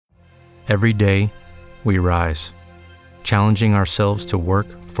Every day, we rise, challenging ourselves to work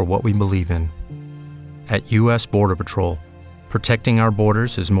for what we believe in. At U.S. Border Patrol, protecting our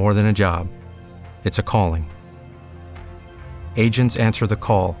borders is more than a job. It's a calling. Agents answer the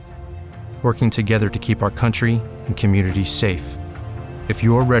call, working together to keep our country and communities safe. If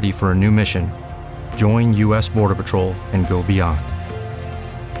you're ready for a new mission, join U.S. Border Patrol and go beyond.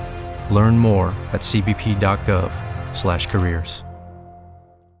 Learn more at cbp.gov/careers.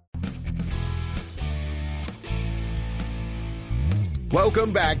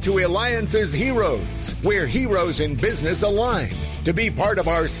 Welcome back to Eliances Heroes, where heroes in business align. To be part of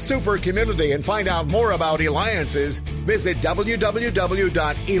our super community and find out more about Eliances, visit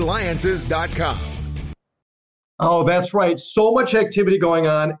www.eliances.com. Oh, that's right. So much activity going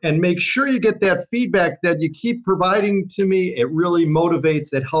on, and make sure you get that feedback that you keep providing to me. It really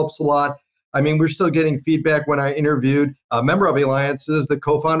motivates. It helps a lot. I mean, we're still getting feedback when I interviewed a member of Eliances, the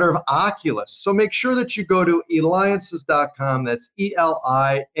co-founder of Oculus. So make sure that you go to eliances.com. That's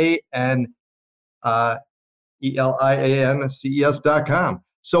ELIANCES.com.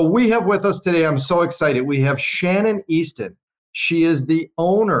 So we have with us today, I'm so excited, we have Shannon Eastin. She is the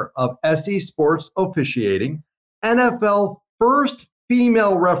owner of SE Sports Officiating, NFL first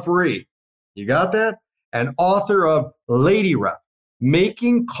female referee. You got that? And author of Lady Ref,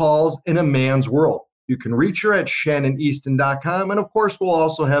 Making Calls in a Man's World. You can reach her at ShannonEastin.com. And of course, we'll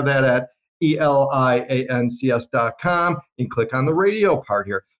also have that at ELIANCES.com, and click on the radio part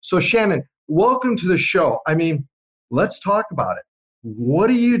here. So Shannon, welcome to the show. I mean, let's talk about it. What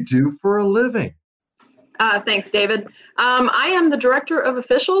do you do for a living? Thanks, David. I am the Director of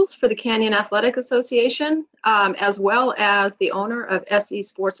Officials for the Canyon Athletic Association, as well as the owner of SE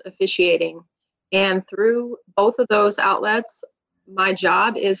Sports Officiating. And through both of those outlets, my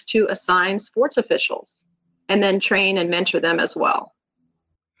job is to assign sports officials and then train and mentor them as well.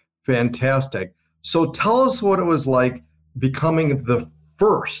 Fantastic. So tell us what it was like becoming the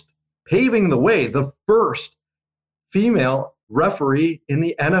first, paving the way, the first female referee in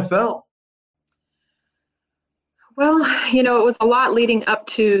the NFL. Well, it was a lot leading up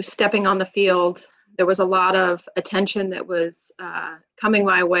to stepping on the field. There was a lot of attention that was coming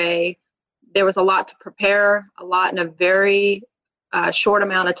my way. There was a lot to prepare, a lot in a very short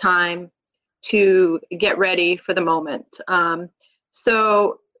amount of time to get ready for the moment.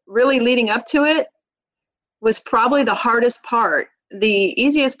 So really leading up to it was probably the hardest part. The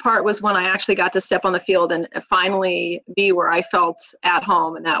easiest part was when I actually got to step on the field and finally be where I felt at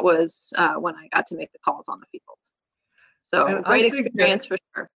home, and that was when I got to make the calls on the field. So great experience for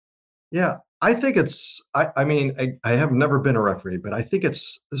sure. Yeah, I think it's, I mean, I have never been a referee, but I think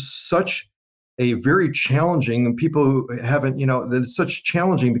it's such a very challenging, and people who haven't, that it's such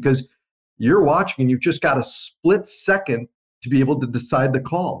challenging because you're watching and you've just got a split second to be able to decide the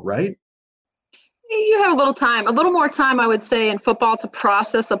call, right? You have a little more time, I would say, in football to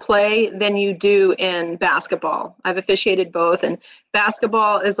process a play than you do in basketball. I've officiated both, and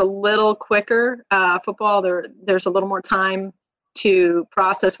basketball is a little quicker. Football, there's a little more time to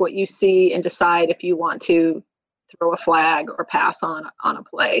process what you see and decide if you want to throw a flag or pass on a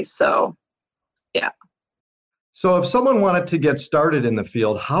play. So, yeah. So if someone wanted to get started in the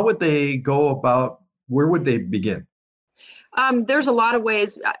field, how would they go about, where would they begin? There's a lot of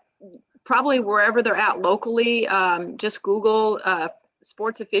ways. Probably wherever they're at locally, just Google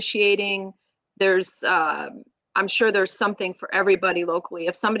sports officiating. There's, I'm sure there's something for everybody locally.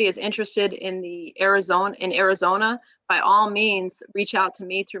 If somebody is interested in Arizona, by all means, reach out to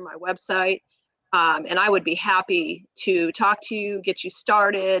me through my website, and I would be happy to talk to you, get you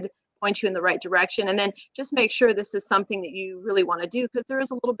started, point you in the right direction, and then just make sure this is something that you really want to do, because there is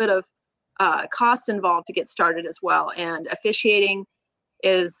a little bit of cost involved to get started as well, and officiating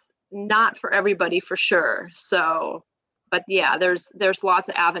is not for everybody for sure. So, but yeah, there's lots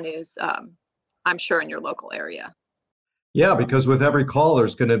of avenues, I'm sure, in your local area. Yeah, because with every call,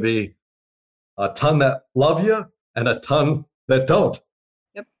 there's going to be a ton that love you and a ton that don't.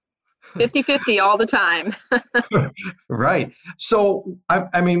 Yep. 50-50 all the time. Right. So,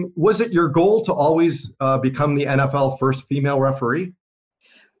 I mean, was it your goal to always become the NFL first female referee?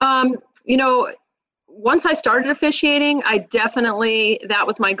 Once I started officiating, that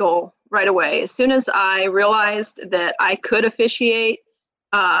was my goal right away. As soon as I realized that I could officiate,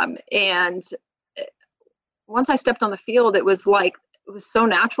 and once I stepped on the field, it was so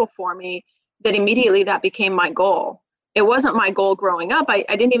natural for me that immediately that became my goal. It wasn't my goal growing up. I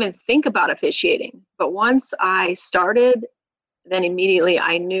didn't even think about officiating. But once I started, then immediately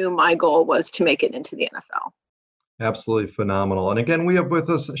I knew my goal was to make it into the NFL. Absolutely phenomenal. And again, we have with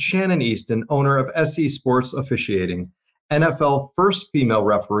us Shannon Eastin, owner of SE Sports Officiating, NFL first female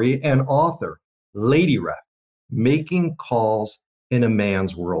referee and author, Lady Ref, Making Calls in a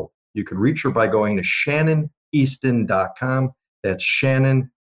Man's World. You can reach her by going to ShannonEastin.com. That's Shannon,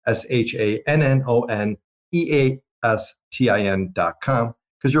 ShannonEastin.com.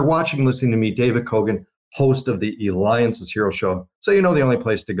 Because you're watching, listening to me, David Cogan, host of the Eliances Hero Show. So you know the only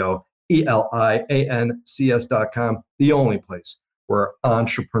place to go, ELIANCS.com, the only place where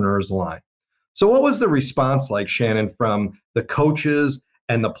entrepreneurs align. So what was the response like, Shannon, from the coaches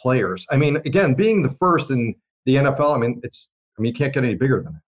and the players? I mean, again, being the first in the NFL, you can't get any bigger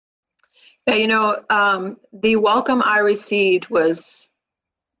than that. Yeah, the welcome I received was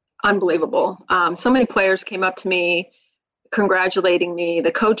unbelievable. So many players came up to me, congratulating me.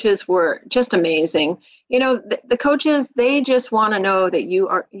 The coaches were just amazing. The coaches, they just want to know that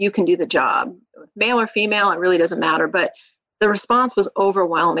you can do the job, male or female, it really doesn't matter. But the response was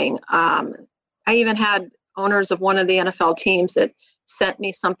overwhelming. I even had owners of one of the NFL teams that sent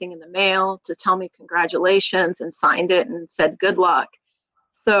me something in the mail to tell me congratulations and signed it and said good luck.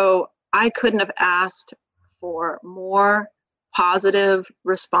 So I couldn't have asked for more positive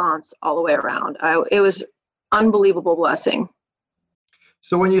response all the way around. It was unbelievable blessing.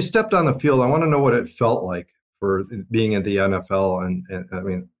 So when you stepped on the field, I want to know what it felt like for being in the NFL and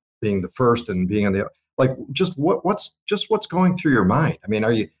being the first and being in the, what's going through your mind?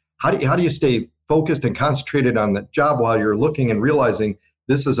 How do you stay focused and concentrated on the job while you're looking and realizing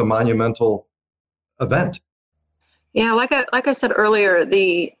this is a monumental event? Yeah, like I said earlier,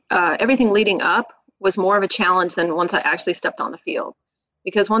 the everything leading up was more of a challenge than once I actually stepped on the field.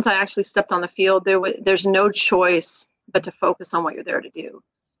 Because once I actually stepped on the field, there's no choice but to focus on what you're there to do.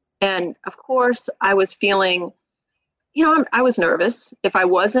 And of course, I was feeling, I was nervous. If I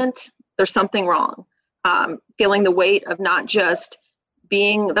wasn't, there's something wrong. Feeling the weight of not just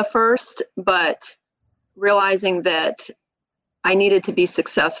being the first, but realizing that I needed to be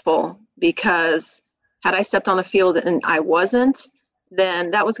successful, because had I stepped on the field and I wasn't,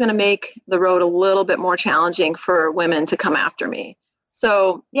 then that was going to make the road a little bit more challenging for women to come after me.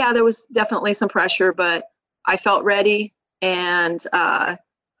 So yeah, there was definitely some pressure, but I felt ready, and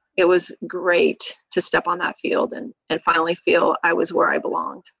it was great to step on that field and finally feel I was where I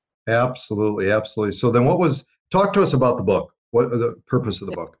belonged. Absolutely, absolutely. So then talk to us about the book. What is the purpose of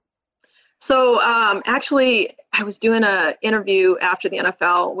the book? So actually, I was doing an interview after the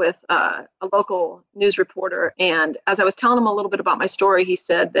NFL with a local news reporter. And as I was telling him a little bit about my story, he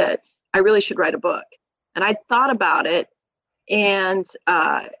said that I really should write a book. And I thought about it. And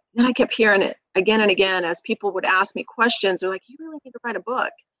then I kept hearing it again and again as people would ask me questions. They're like, you really need to write a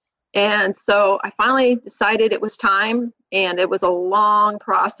book. And so I finally decided it was time. And it was a long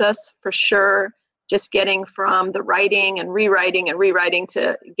process for sure, just getting from the writing and rewriting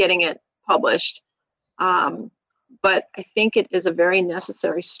to getting it published. But I think it is a very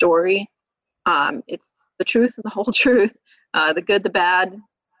necessary story. It's the truth and the whole truth, the good, the bad,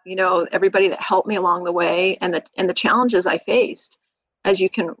 everybody that helped me along the way, and the challenges I faced. As you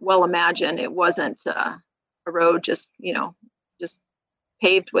can well imagine, it wasn't a road just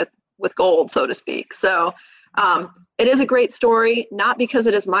paved with gold, so to speak. So it is a great story, not because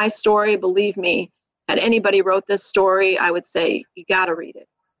it is my story. Believe me, had anybody wrote this story, I would say you got to read it.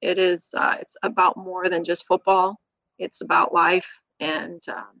 It is it's about more than just football. It's about life, and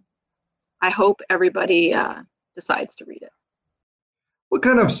I hope everybody decides to read it. What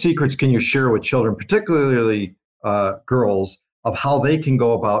kind of secrets can you share with children, particularly girls, of how they can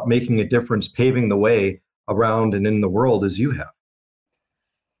go about making a difference, paving the way around and in the world as you have?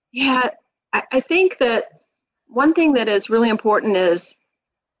 Yeah, I think that one thing that is really important is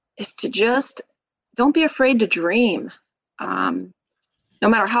to just don't be afraid to dream. No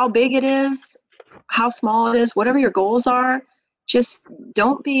matter how big it is, how small it is, whatever your goals are, just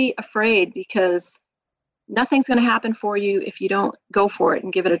don't be afraid, because nothing's going to happen for you if you don't go for it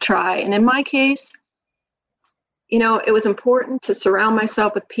and give it a try. And in my case, it was important to surround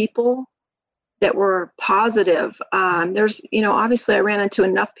myself with people that were positive. There's, obviously I ran into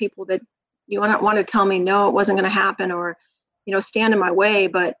enough people that want to tell me, no, it wasn't going to happen, or, stand in my way.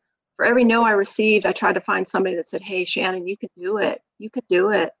 But for every no I received, I tried to find somebody that said, hey, Shannon, you can do it. You could do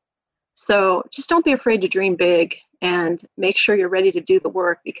it. So just don't be afraid to dream big, and make sure you're ready to do the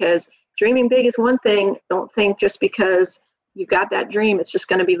work, because dreaming big is one thing. Don't think just because you got that dream, it's just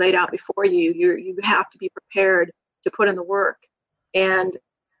going to be laid out before you. You have to be prepared to put in the work. And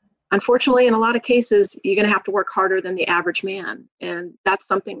unfortunately, in a lot of cases, you're going to have to work harder than the average man. And that's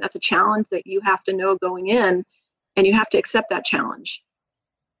a challenge that you have to know going in, and you have to accept that challenge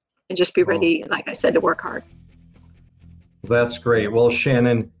and just be ready, like I said, to work hard. That's great. Well,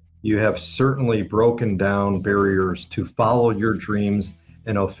 Shannon, You have certainly broken down barriers to follow your dreams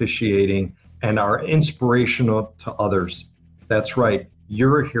in officiating and are inspirational to others. That's right,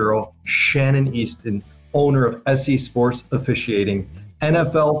 you're a hero. Shannon Eastin, owner of SE Sports Officiating,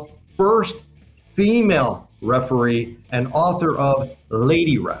 NFL first female referee, and author of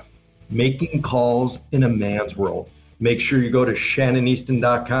Lady Ref, Making Calls in a Man's World. Make sure you go to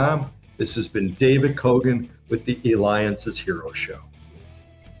ShannonEastin.com. This has been David Cogan with the Eliances Hero Show.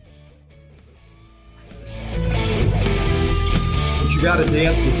 But you got to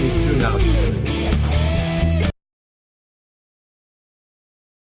dance with me too now.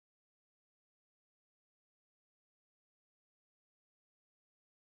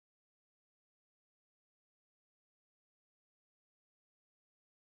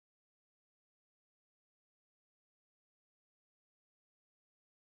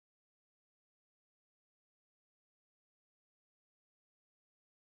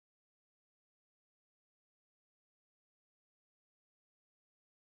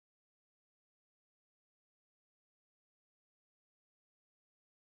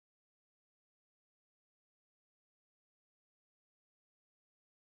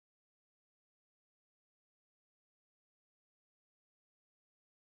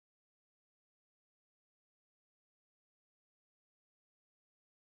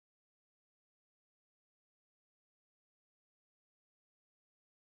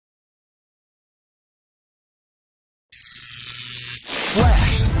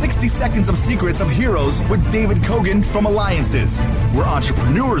 Flash 60 Seconds of Secrets of Heroes with David Cogan from Eliances, where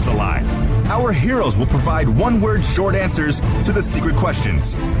entrepreneurs align. Our heroes will provide one-word short answers to the secret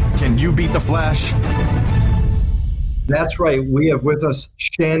questions. Can you beat the Flash? That's right. We have with us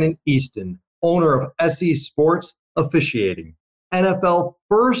Shannon Eastin, owner of SE Sports Officiating, NFL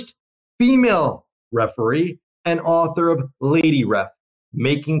first female referee, and author of Lady Ref,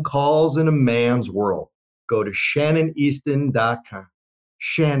 Making Calls in a Man's World. Go to ShannonEastin.com.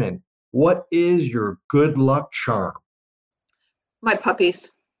 Shannon, what is your good luck charm? My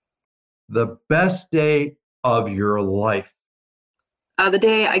puppies. The best day of your life? The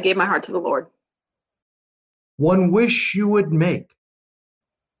day I gave my heart to the Lord. One wish you would make?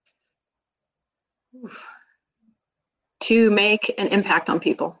 To make an impact on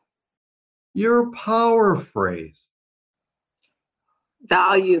people. Your power phrase?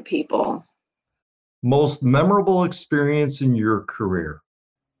 Value people. Most memorable experience in your career?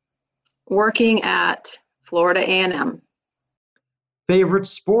 Working at Florida A&M. Favorite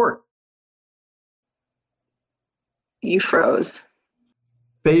sport? You froze.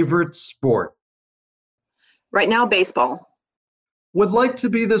 Favorite sport? Right now, baseball. Would like to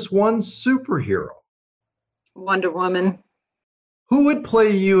be this one superhero? Wonder Woman. Who would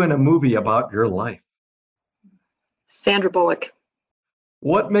play you in a movie about your life? Sandra Bullock.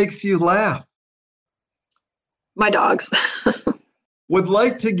 What makes you laugh? My dogs. Would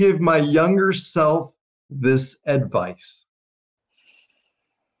like to give my younger self this advice?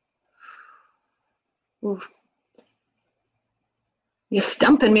 Oof. You're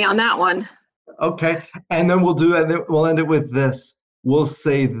stumping me on that one. Okay, and then we'll end it with this. We'll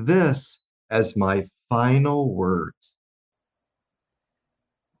say this as my final words.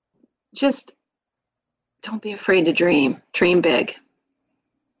 Just don't be afraid to dream. Dream big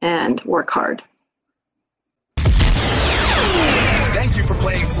and work hard. Thank you for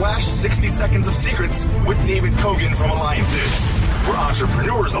playing Flash 60 Seconds of Secrets with David Cogan from Eliances, where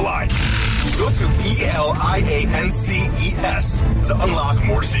entrepreneurs align. Go to ELIANCES to unlock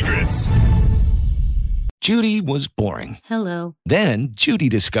more secrets. Judy was boring. Hello. Then Judy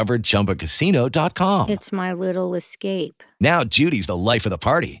discovered ChumbaCasino.com. It's my little escape. Now Judy's the life of the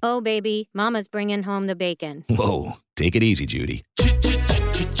party. Oh, baby, mama's bringing home the bacon. Whoa, take it easy, Judy.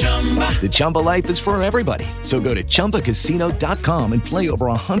 The Chumba life is for everybody. So go to ChumbaCasino.com and play over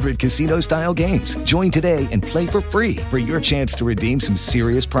 100 casino-style games. Join today and play for free for your chance to redeem some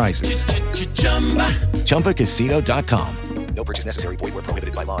serious prizes. ChumbaCasino.com. No purchase necessary. Void where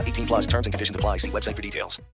prohibited by law. 18+ terms and conditions apply. See website for details.